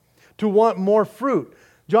to want more fruit.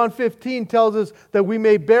 John 15 tells us that we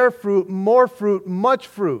may bear fruit, more fruit, much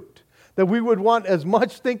fruit. That we would want as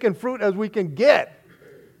much stinking fruit as we can get.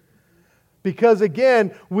 Because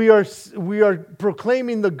again, we are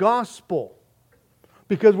proclaiming the gospel.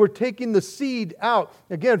 Because we're taking the seed out.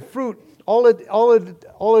 Again, fruit, all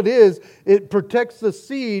it is, it protects the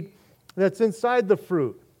seed that's inside the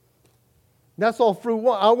fruit. That's all fruit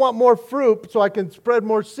wants. I want more fruit so I can spread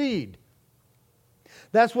more seed.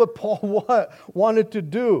 That's what Paul wanted to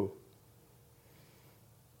do.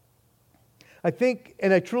 I think,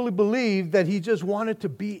 and I truly believe, that he just wanted to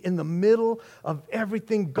be in the middle of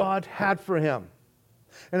everything God had for him.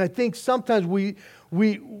 And I think sometimes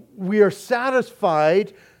we are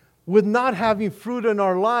satisfied with not having fruit in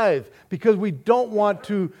our lives because we don't want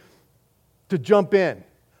to jump in.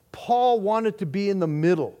 Paul wanted to be in the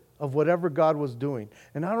middle of whatever God was doing.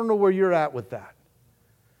 And I don't know where you're at with that.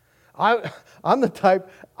 I'm the type,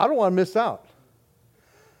 I don't want to miss out.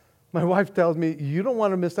 My wife tells me, you don't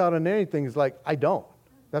want to miss out on anything. It's like, I don't.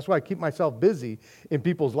 That's why I keep myself busy in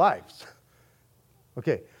people's lives.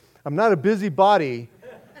 Okay, I'm not a busybody.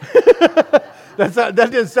 That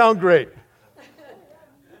didn't sound great.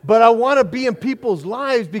 But I want to be in people's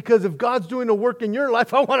lives because if God's doing a work in your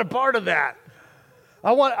life, I want a part of that.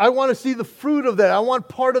 I want to see the fruit of that. I want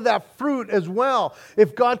part of that fruit as well.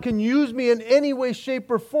 If God can use me in any way, shape,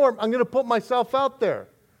 or form, I'm going to put myself out there.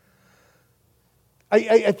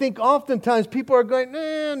 I think oftentimes people are going,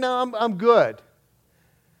 no, I'm good.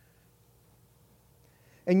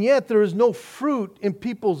 And yet there is no fruit in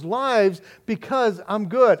people's lives because I'm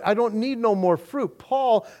good. I don't need no more fruit.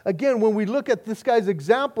 Paul, again, when we look at this guy's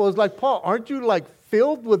example, is like, Paul, aren't you like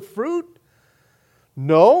filled with fruit?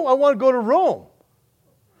 No, I want to go to Rome.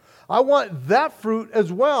 I want that fruit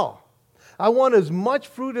as well. I want as much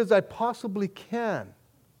fruit as I possibly can.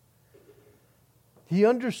 He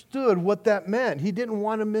understood what that meant. He didn't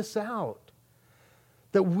want to miss out.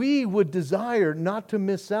 That we would desire not to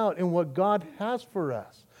miss out in what God has for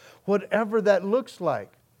us, whatever that looks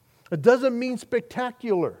like. It doesn't mean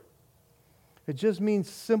spectacular. It just means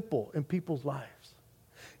simple in people's lives.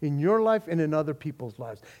 In your life and in other people's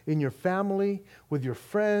lives. In your family, with your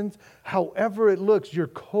friends, however it looks, your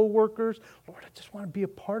co-workers. Lord, I just want to be a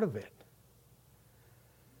part of it.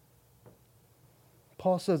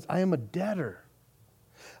 Paul says, I am a debtor.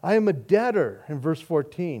 I am a debtor, in verse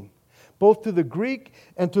 14, both to the Greek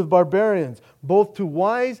and to the barbarians, both to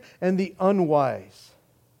wise and the unwise.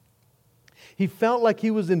 He felt like he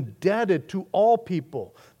was indebted to all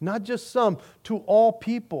people, not just some, to all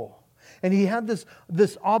people. And he had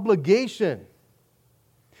this obligation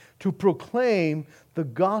to proclaim the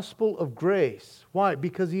gospel of grace. Why?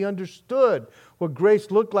 Because he understood what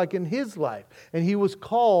grace looked like in his life. And he was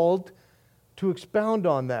called to expound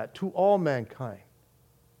on that to all mankind.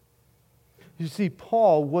 You see,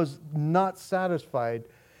 Paul was not satisfied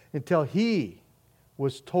until he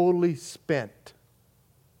was totally spent.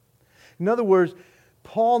 In other words,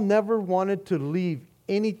 Paul never wanted to leave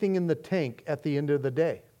anything in the tank at the end of the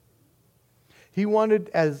day. He wanted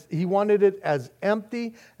it as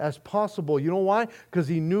empty as possible. You know why? Because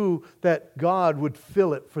he knew that God would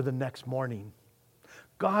fill it for the next morning.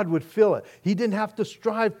 God would fill it. He didn't have to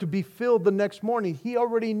strive to be filled the next morning. He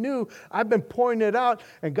already knew, I've been pouring it out,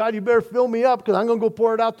 and God, you better fill me up because I'm going to go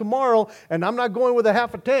pour it out tomorrow, and I'm not going with a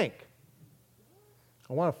half a tank.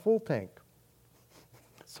 I want a full tank.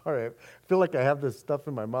 Sorry, I feel like I have this stuff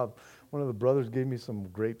in my mouth. One of the brothers gave me some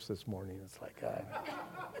grapes this morning. It's like,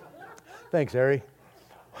 thanks, Harry.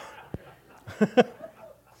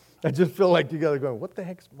 I just feel like you guys are going, what the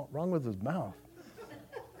heck's wrong with his mouth?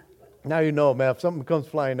 Now you know, man, if something comes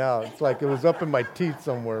flying out, it's like it was up in my teeth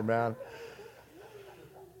somewhere, man.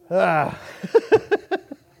 Ah.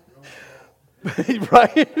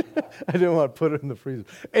 Right? I didn't want to put it in the freezer.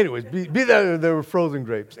 Anyways, be that there were frozen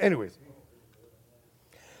grapes. Anyways.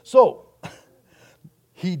 So,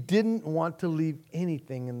 he didn't want to leave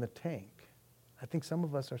anything in the tank. I think some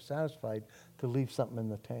of us are satisfied to leave something in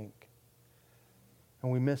the tank.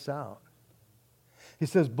 And we miss out. He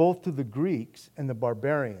says both to the Greeks and the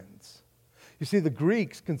barbarians. You see, the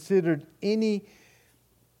Greeks considered any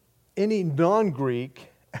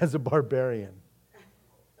non-Greek as a barbarian.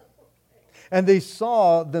 And they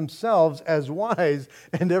saw themselves as wise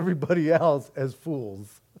and everybody else as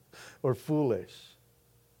fools or foolish.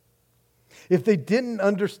 If they didn't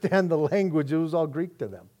understand the language, it was all Greek to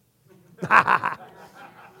them.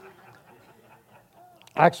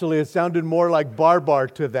 Actually, it sounded more like barbar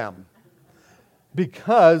to them.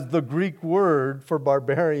 Because the Greek word for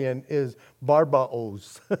barbarian is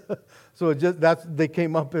barbaros. So they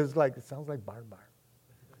came up as like, it sounds like barbar.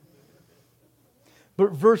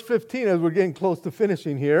 But verse 15, as we're getting close to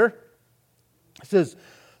finishing here, it says,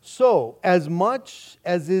 so as much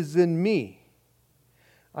as is in me,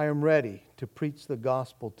 I am ready to preach the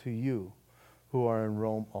gospel to you who are in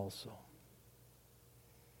Rome also.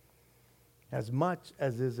 As much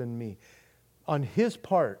as is in me. On his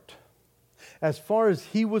part, as far as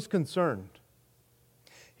he was concerned,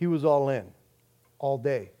 he was all in, all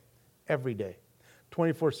day, every day,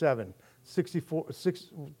 24/7,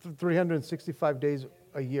 365 days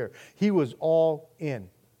a year. He was all in.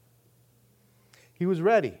 He was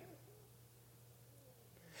ready.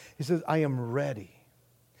 He says, I am ready.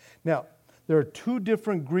 Now, there are two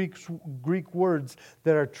different Greek words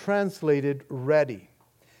that are translated ready,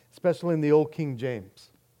 especially in the Old King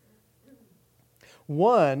James.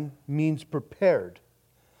 One means prepared.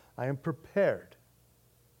 I am prepared.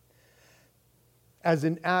 As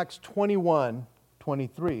in Acts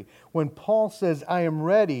 21:23, when Paul says, I am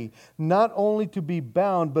ready not only to be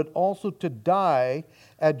bound, but also to die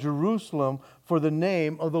at Jerusalem for the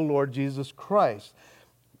name of the Lord Jesus Christ.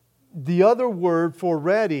 The other word for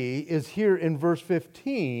ready is here in verse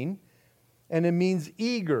 15, and it means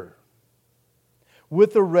eager,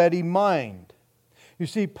 with a ready mind. You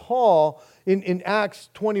see, Paul in Acts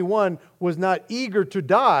 21 was not eager to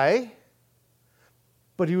die,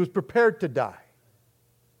 but he was prepared to die.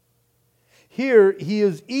 Here, he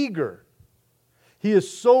is eager. He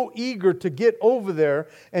is so eager to get over there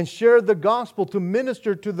and share the gospel, to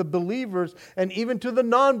minister to the believers and even to the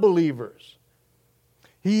non-believers.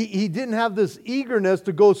 He didn't have this eagerness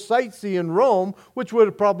to go sightsee in Rome, which would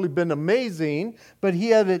have probably been amazing, but he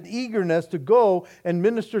had an eagerness to go and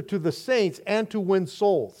minister to the saints and to win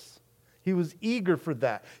souls. He was eager for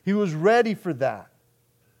that. He was ready for that.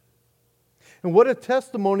 And what a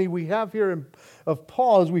testimony we have here of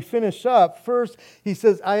Paul as we finish up. First, he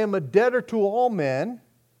says, I am a debtor to all men.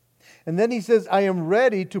 And then he says, I am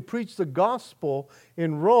ready to preach the gospel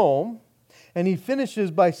in Rome. And he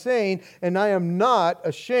finishes by saying, and I am not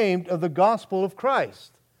ashamed of the gospel of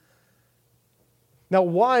Christ. Now,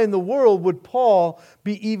 why in the world would Paul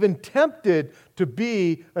be even tempted to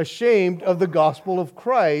be ashamed of the gospel of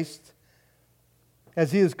Christ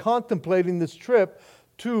as he is contemplating this trip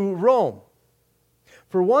to Rome?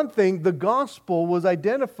 For one thing, the gospel was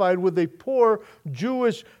identified with a poor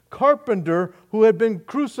Jewish carpenter who had been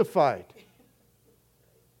crucified.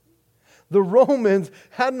 The Romans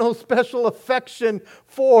had no special affection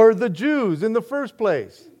for the Jews in the first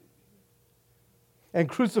place. And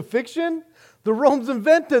crucifixion? The Romans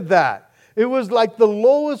invented that. It was like the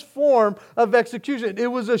lowest form of execution. It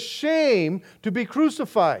was a shame to be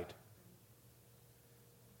crucified.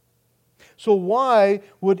 So why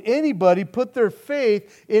would anybody put their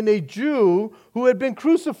faith in a Jew who had been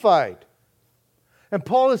crucified? And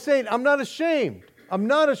Paul is saying, I'm not ashamed. I'm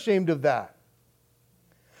not ashamed of that.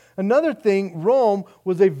 Another thing, Rome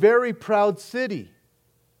was a very proud city.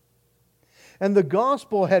 And the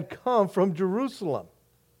gospel had come from Jerusalem,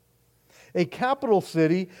 a capital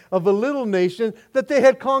city of a little nation that they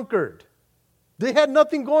had conquered. They had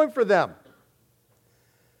nothing going for them.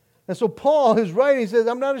 And so Paul is writing, he says,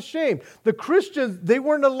 I'm not ashamed. The Christians, they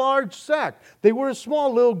weren't a large sect. They were a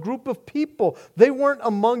small little group of people. They weren't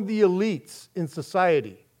among the elites in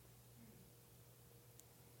society.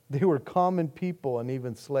 They were common people and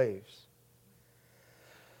even slaves.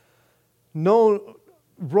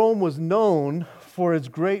 Rome was known for its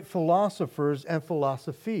great philosophers and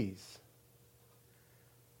philosophies.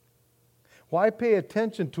 Why pay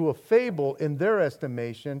attention to a fable in their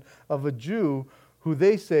estimation of a Jew who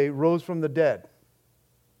they say rose from the dead?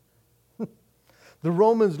 The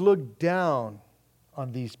Romans looked down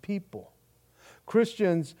on these people.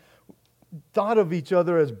 Christians thought of each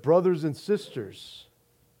other as brothers and sisters,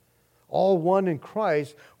 all one in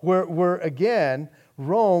Christ, where again,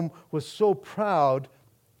 Rome was so proud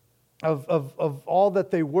of all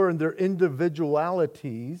that they were and their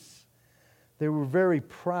individualities. They were very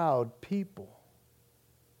proud people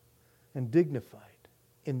and dignified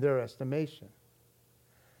in their estimation.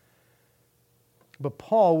 But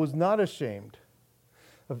Paul was not ashamed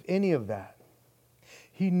of any of that.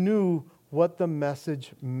 He knew what the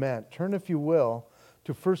message meant. Turn, if you will,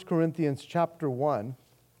 to 1 Corinthians chapter 1,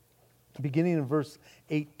 beginning in verse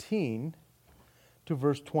 18 to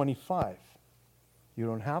verse 25. You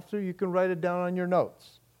don't have to. You can write it down on your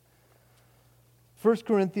notes. 1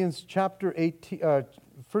 Corinthians chapter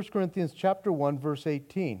 1, verse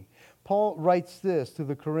 18. Paul writes this to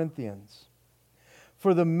the Corinthians.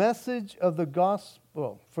 For the message of the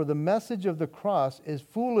gospel, for the message of the cross is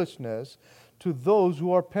foolishness to those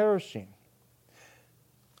who are perishing.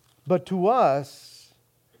 But to us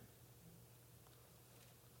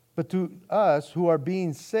who are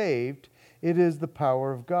being saved, it is the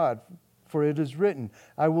power of God. For it is written,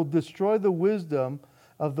 I will destroy the wisdom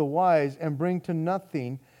of the wise and bring to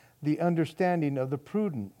nothing the understanding of the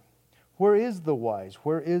prudent. Where is the wise?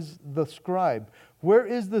 Where is the scribe? Where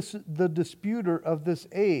is the disputer of this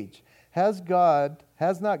age? Has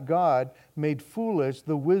not God made foolish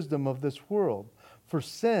the wisdom of this world? For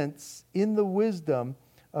since in the wisdom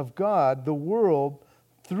of God, the world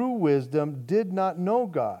through wisdom did not know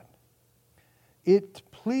God, it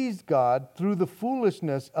pleased God through the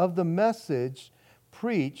foolishness of the message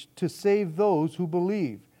preached to save those who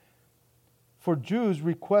believe. For Jews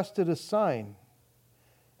requested a sign,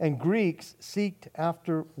 and Greeks seeked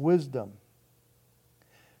after wisdom.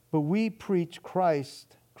 But we preach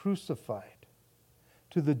Christ crucified.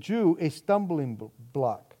 To the Jew, a stumbling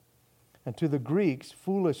block, and to the Greeks,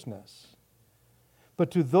 foolishness. But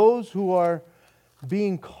to those who are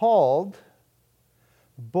being called,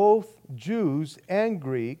 both Jews and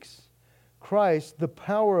Greeks, Christ, the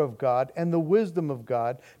power of God and the wisdom of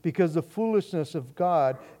God, because the foolishness of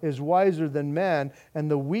God is wiser than man,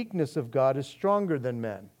 and the weakness of God is stronger than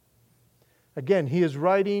man. Again, he is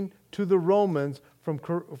writing to the Romans from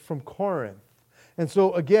Corinth. And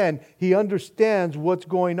so again, he understands what's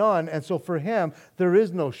going on, and so for him, there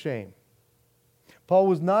is no shame. Paul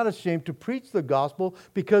was not ashamed to preach the gospel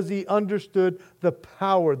because he understood the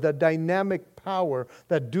power, the dynamic power,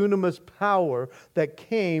 that dunamis power that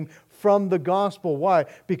came from the gospel. Why?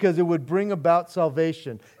 Because it would bring about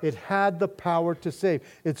salvation. It had the power to save.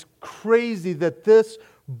 It's crazy that this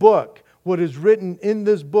book, what is written in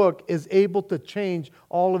this book, is able to change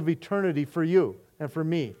all of eternity for you and for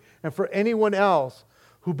me and for anyone else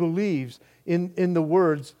who believes in the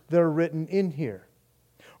words that are written in here.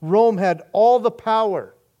 Rome had all the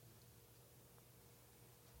power,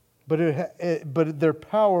 but their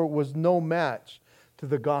power was no match to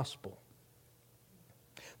the gospel.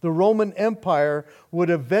 The Roman Empire would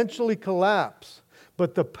eventually collapse,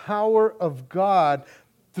 but the power of God,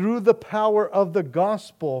 through the power of the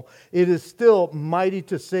gospel, it is still mighty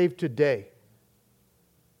to save today.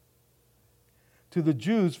 To the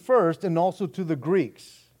Jews first, and also to the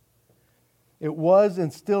Greeks. It was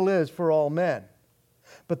and still is for all men.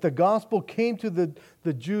 But the gospel came to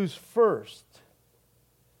the Jews first,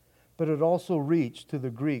 but it also reached to the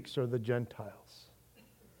Greeks or the Gentiles.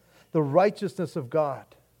 The righteousness of God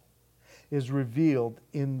is revealed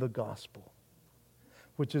in the gospel,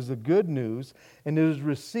 which is the good news, and it is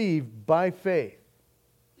received by faith.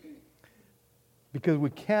 Because we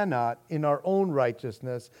cannot, in our own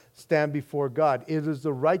righteousness, stand before God. It is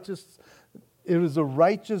the righteous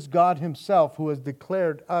God Himself who has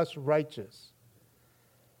declared us righteous.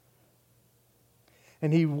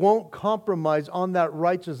 And He won't compromise on that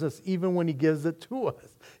righteousness even when He gives it to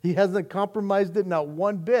us. He hasn't compromised it not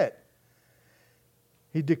one bit.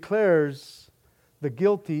 He declares the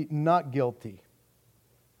guilty not guilty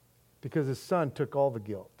because His Son took all the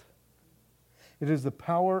guilt. It is the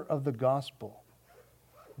power of the gospel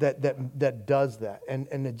that does that. And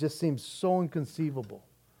it just seems so inconceivable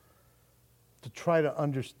to try to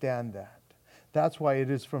understand that. That's why it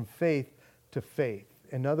is from faith to faith.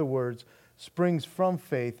 In other words, springs from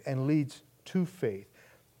faith and leads to faith.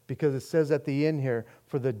 Because it says at the end here,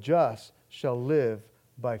 for the just shall live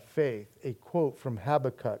by faith. A quote from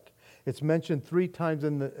Habakkuk. It's mentioned 3 times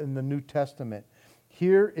in the New Testament.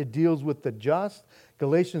 Here it deals with the just.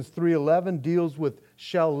 Galatians 3:11 deals with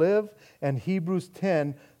shall live. And Hebrews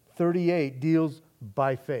 10:38 deals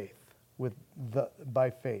by faith. By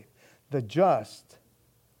faith. The just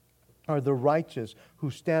are the righteous who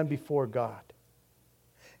stand before God.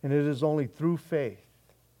 And it is only through faith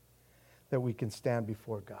that we can stand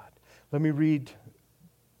before God. Let me read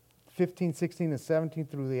 15, 16, and 17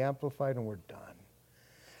 through the Amplified, and we're done.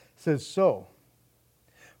 It says, so,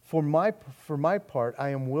 for my part, I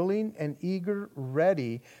am willing and eager,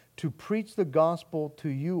 ready to preach the gospel to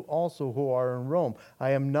you also who are in Rome.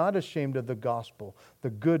 I am not ashamed of the gospel, the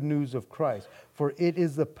good news of Christ, for it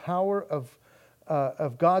is the power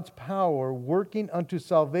of God's power working unto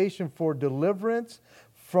salvation for deliverance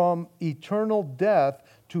from eternal death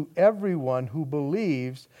to everyone who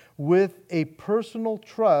believes, with a personal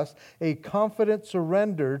trust, a confident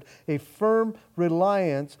surrendered, a firm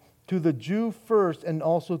reliance to the Jew first and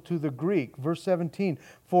also to the Greek. Verse 17,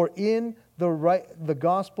 for in the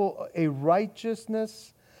gospel a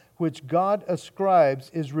righteousness which God ascribes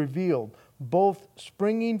is revealed, both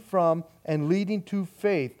springing from and leading to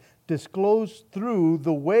faith, disclosed through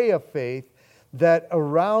the way of faith that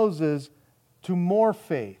arouses to more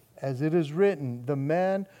faith. As it is written, the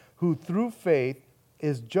man who through faith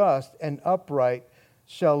is just and upright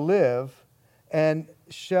shall live, and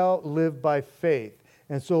shall live by faith.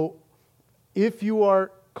 And so, if you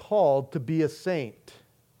are called to be a saint,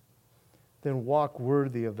 then walk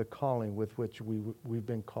worthy of the calling with which we've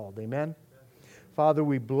been called. Amen? Father,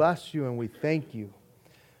 we bless you and we thank you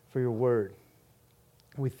for your word.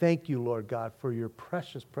 We thank you, Lord God, for your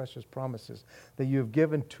precious, precious promises that you have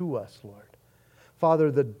given to us, Lord.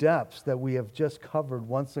 Father, the depths that we have just covered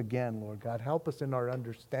once again, Lord God, help us in our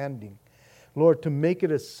understanding. Lord, to make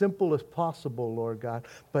it as simple as possible, Lord God,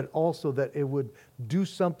 but also that it would do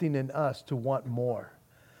something in us to want more,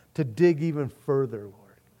 to dig even further,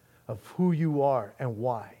 Lord, of who you are and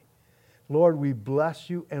why. Lord, we bless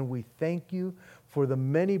you and we thank you for the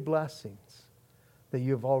many blessings that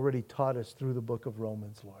you have already taught us through the book of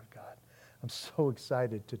Romans, Lord God. I'm so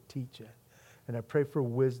excited to teach it. And I pray for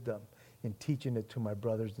wisdom in teaching it to my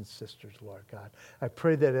brothers and sisters, Lord God. I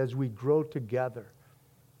pray that as we grow together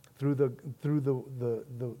through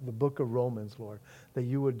the book of Romans, Lord, that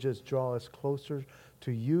you would just draw us closer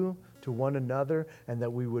to you, to one another, and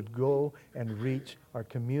that we would go and reach our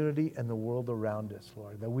community and the world around us,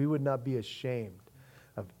 Lord. That we would not be ashamed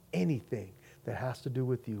of anything that has to do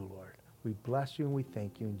with you, Lord. We bless you and we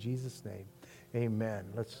thank you in Jesus' name. Amen.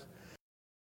 Let's